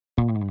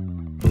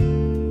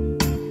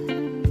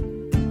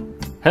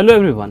Hello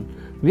everyone,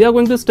 we are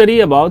going to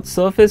study about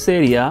surface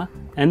area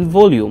and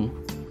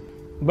volume.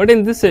 But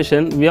in this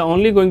session, we are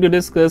only going to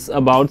discuss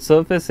about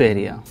surface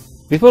area.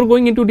 Before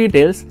going into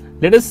details,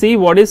 let us see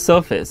what is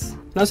surface.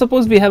 Now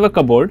suppose we have a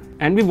cupboard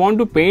and we want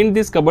to paint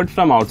this cupboard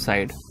from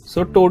outside.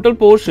 So total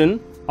portion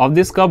of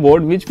this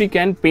cupboard which we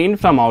can paint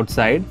from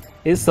outside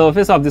is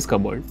surface of this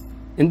cupboard.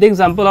 In the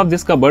example of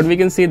this cupboard, we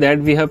can see that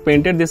we have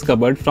painted this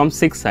cupboard from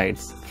 6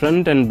 sides,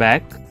 front and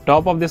back,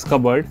 top of this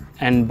cupboard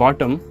and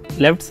bottom,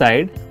 left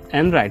side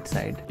and right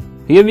side.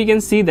 Here we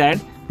can see that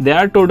there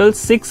are total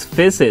 6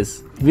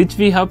 faces which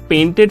we have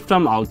painted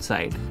from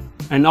outside,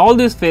 and all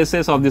these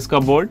faces of this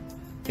cupboard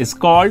is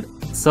called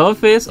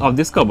surface of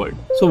this cupboard.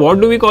 So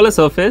what do we call a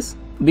surface?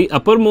 The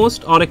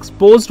uppermost or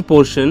exposed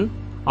portion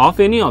of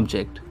any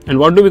object. And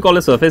what do we call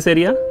a surface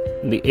area?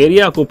 The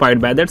area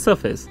occupied by that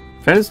surface.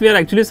 Friends, we are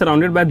actually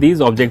surrounded by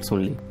these objects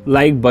only,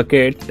 like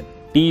bucket,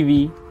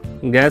 TV,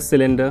 gas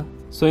cylinder.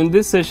 So in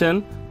this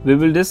session we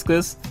will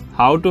discuss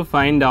how to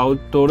find out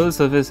total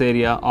surface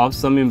area of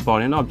some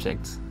important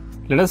objects.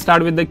 Let us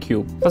start with the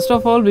cube. First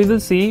of all, we will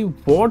see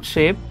what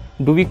shape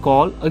do we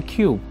call a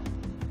cube.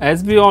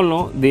 As we all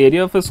know, the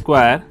area of a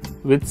square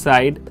with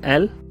side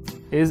L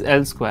is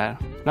L square.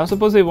 Now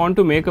suppose we want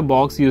to make a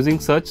box using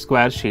such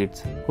square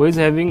sheets which is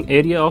having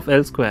area of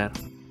L square.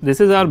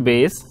 This is our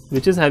base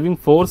which is having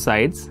 4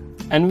 sides,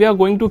 and we are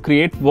going to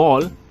create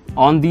wall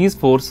on these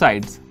 4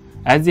 sides.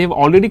 As we have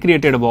already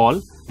created a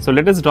wall, so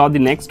let us draw the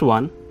next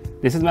one.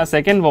 This is my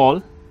second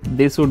wall,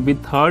 this would be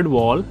third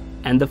wall,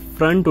 and the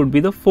front would be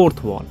the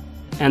fourth wall.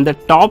 And the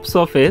top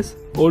surface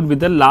would be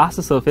the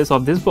last surface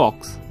of this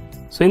box.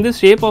 So in the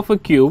shape of a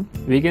cube,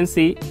 we can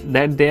see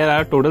that there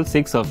are total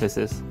 6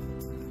 surfaces.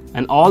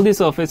 And all the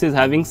surfaces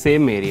having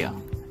same area,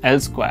 L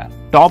square,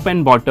 top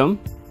and bottom,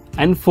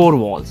 and 4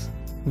 walls.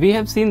 We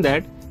have seen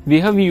that we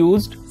have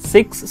used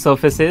 6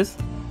 surfaces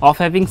of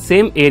having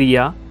same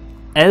area,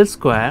 L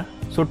square.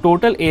 So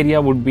total area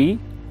would be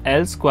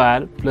L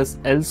square plus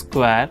L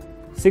square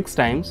 6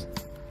 times,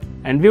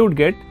 and we would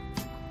get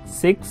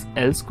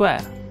 6L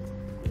square.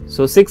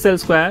 So 6L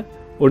square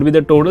would be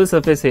the total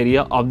surface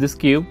area of this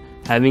cube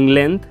having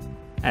length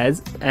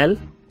as L,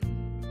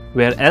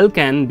 where L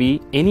can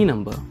be any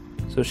number.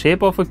 So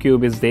shape of a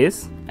cube is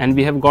this, and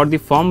we have got the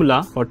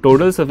formula for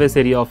total surface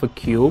area of a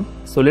cube.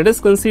 So let us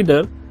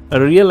consider a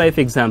real life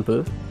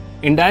example.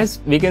 In dice,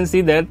 we can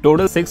see that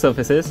total 6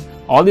 surfaces,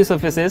 all the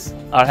surfaces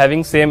are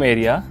having same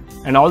area,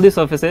 and all the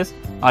surfaces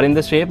are in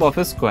the shape of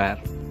a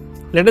square.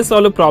 Let us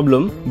solve a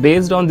problem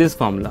based on this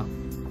formula.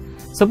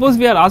 Suppose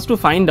we are asked to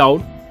find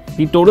out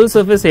the total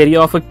surface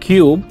area of a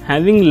cube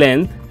having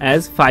length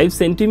as 5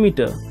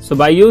 cm. So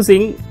by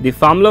using the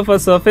formula for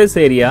surface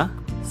area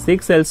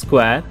 6L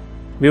square,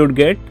 we would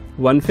get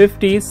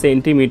 150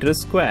 cm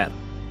square.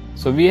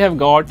 So we have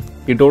got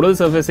the total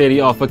surface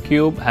area of a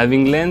cube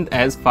having length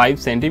as 5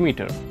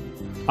 cm.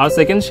 Our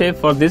second shape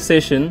for this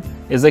session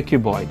is a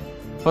cuboid.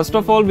 First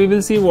of all, we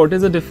will see what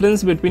is the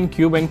difference between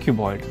cube and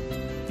cuboid.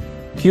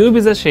 Cube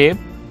is a shape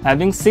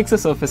having 6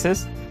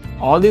 surfaces.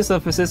 All the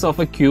surfaces of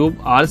a cube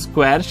are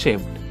square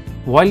shaped,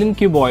 while in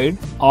cuboid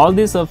all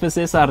the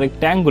surfaces are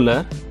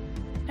rectangular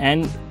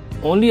and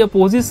only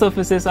opposite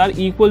surfaces are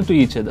equal to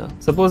each other.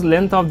 Suppose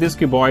length of this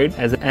cuboid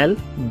as L,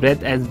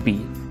 breadth as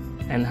B,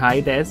 and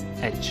height as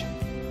H.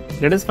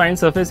 Let us find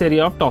surface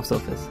area of top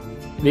surface.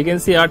 We can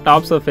see our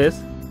top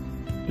surface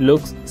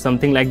looks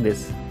something like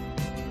this.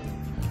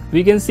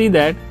 We can see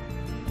that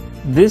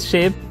this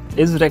shape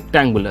is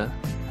rectangular,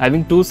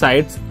 having 2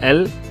 sides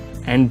L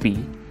and B,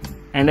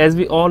 and as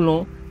we all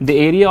know, the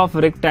area of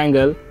a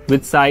rectangle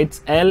with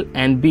sides L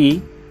and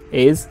B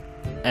is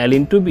L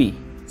into B.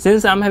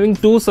 Since I am having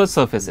 2 such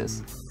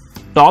surfaces,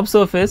 top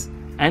surface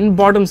and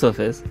bottom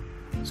surface,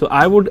 so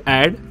I would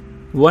add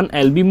 1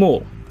 LB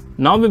more.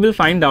 Now we will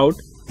find out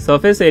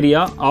surface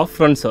area of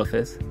front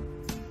surface.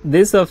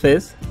 This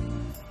surface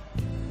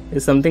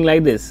is something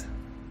like this,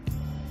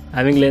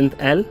 having length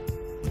L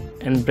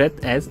and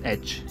breadth as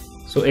H.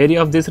 So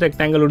area of this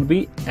rectangle would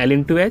be L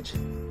into H.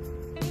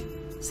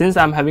 Since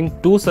I am having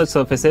 2 such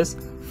surfaces,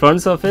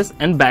 front surface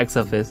and back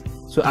surface,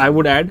 so I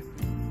would add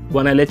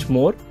 1 LH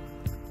more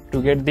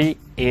to get the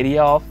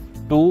area of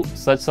 2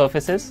 such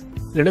surfaces.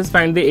 Let us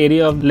find the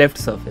area of left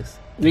surface.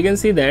 We can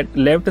see that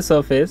left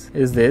surface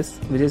is this,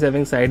 which is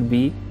having side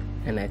B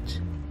and H.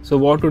 So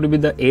what would be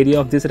the area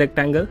of this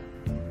rectangle?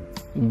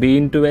 B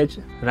into H,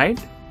 right?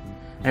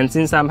 And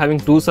since I am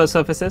having 2 such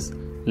surfaces,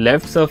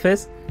 left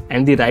surface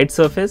and the right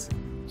surface,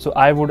 so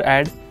I would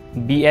add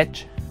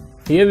BH.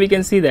 Here we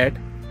can see that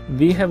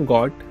we have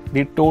got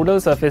the total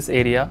surface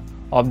area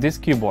of this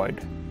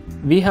cuboid.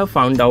 We have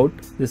found out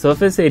the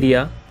surface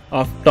area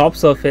of top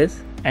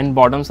surface and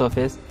bottom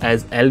surface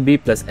as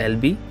LB plus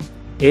LB,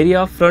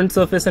 area of front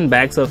surface and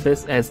back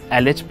surface as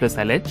LH plus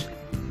LH,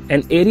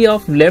 and area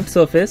of left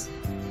surface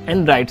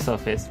and right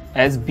surface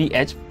as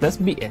BH plus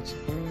BH.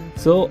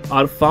 So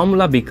our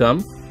formula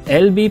become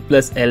LB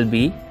plus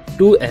LB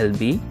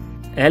 2LB,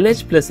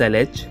 LH plus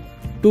LH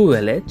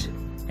 2LH,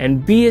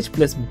 and BH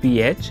plus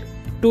BH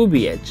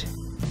 2BH.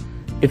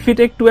 If we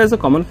take 2 as a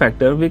common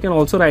factor, we can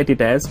also write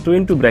it as 2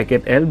 into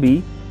bracket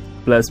LB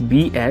plus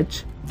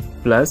BH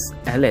plus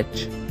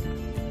LH.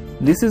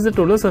 This is the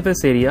total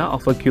surface area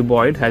of a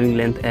cuboid having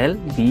length L,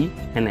 B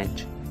and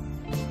H,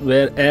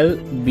 where L,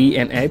 B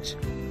and H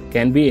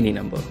can be any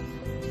number.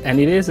 An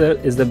eraser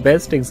is the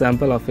best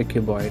example of a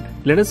cuboid.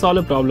 Let us solve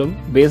a problem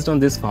based on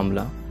this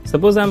formula.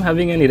 Suppose I am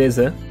having an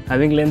eraser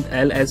having length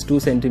L as 2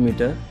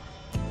 cm,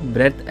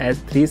 breadth as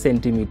 3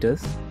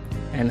 cm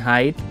and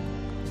height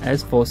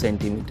as 4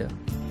 cm.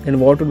 Then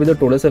what would be the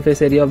total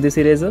surface area of this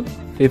eraser?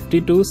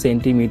 52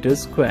 cm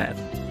square.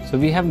 So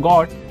we have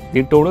got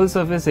the total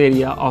surface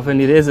area of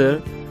an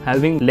eraser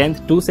having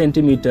length 2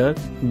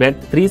 cm,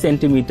 breadth 3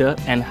 cm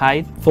and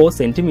height 4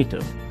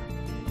 cm.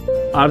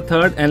 Our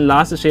third and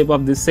last shape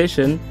of this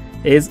session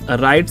is a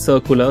right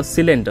circular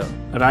cylinder.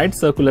 A right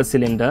circular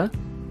cylinder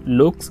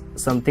looks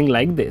something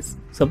like this.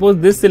 Suppose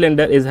this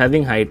cylinder is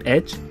having height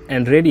h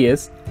and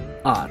radius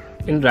r.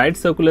 In right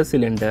circular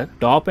cylinder,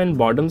 top and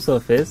bottom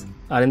surface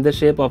are in the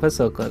shape of a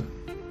circle.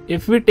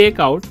 If we take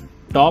out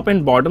top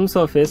and bottom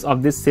surface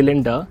of this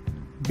cylinder,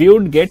 we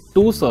would get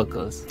 2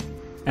 circles,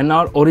 and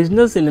our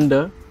original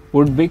cylinder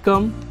would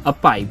become a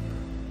pipe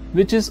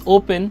which is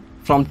open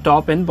from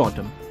top and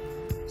bottom.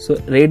 So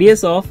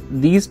radius of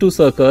these 2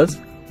 circles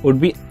would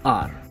be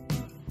r.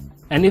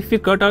 And if we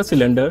cut our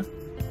cylinder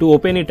to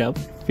open it up,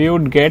 we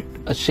would get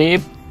a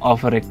shape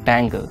of a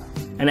rectangle.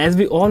 And as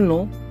we all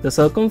know, the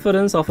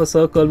circumference of a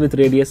circle with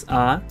radius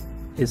r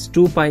is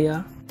 2 pi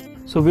r.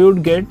 So we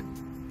would get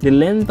the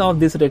length of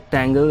this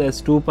rectangle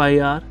as 2 pi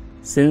r,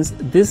 since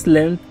this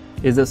length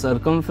is the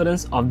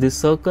circumference of this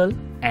circle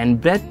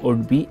and breadth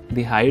would be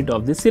the height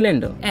of the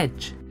cylinder,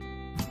 h.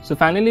 So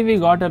finally we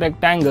got a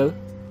rectangle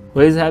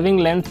which is having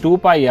length 2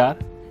 pi r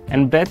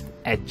and breadth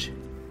h.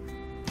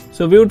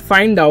 So we would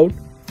find out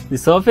the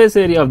surface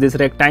area of this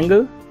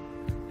rectangle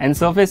and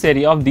surface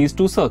area of these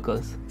 2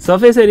 circles.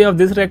 Surface area of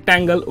this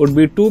rectangle would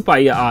be 2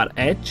 pi r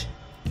h,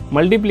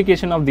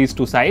 multiplication of these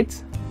 2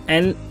 sides,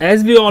 and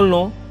as we all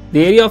know,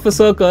 the area of a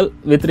circle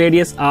with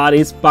radius r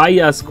is pi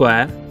r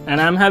square,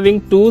 and I am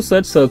having 2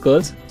 such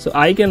circles, so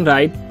I can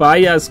write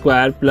pi r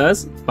square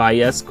plus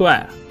pi r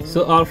square.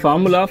 So our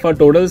formula for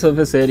total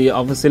surface area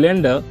of a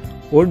cylinder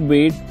would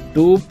be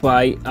 2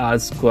 pi r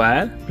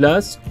square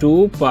plus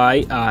 2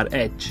 pi r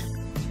h.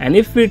 And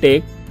if we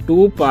take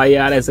 2 pi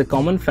r as a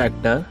common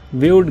factor,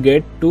 we would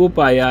get 2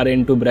 pi r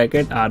into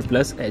bracket r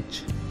plus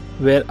h,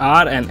 where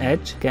r and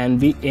h can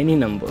be any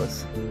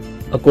numbers.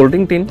 A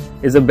coating tin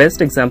is the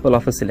best example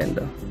of a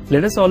cylinder.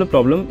 Let us solve a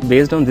problem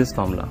based on this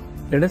formula.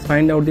 Let us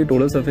find out the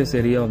total surface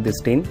area of this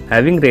tin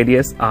having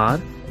radius r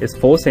is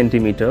 4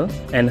 cm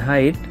and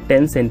height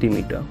 10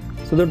 cm.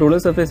 So the total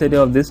surface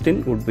area of this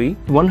tin would be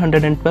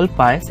 112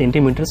 pi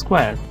cm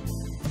square.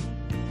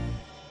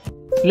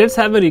 Let's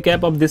have a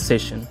recap of this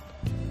session.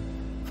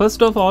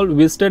 First of all,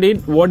 we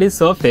studied what is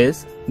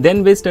surface,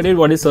 then we studied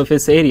what is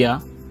surface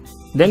area,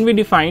 then we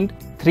defined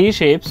 3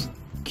 shapes,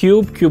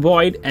 cube,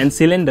 cuboid and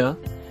cylinder,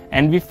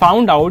 and we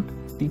found out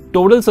the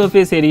total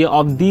surface area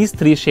of these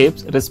 3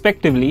 shapes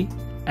respectively,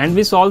 and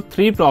we solved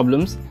 3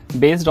 problems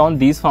based on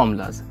these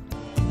formulas.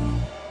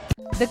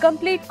 The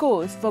complete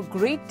course for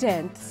grade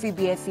 10th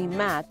CBSE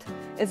Math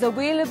is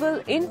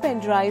available in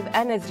Pendrive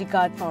and SD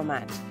card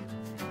format.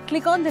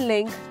 Click on the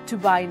link to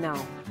buy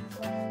now.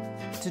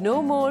 To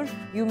know more,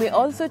 you may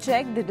also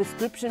check the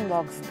description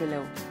box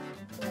below.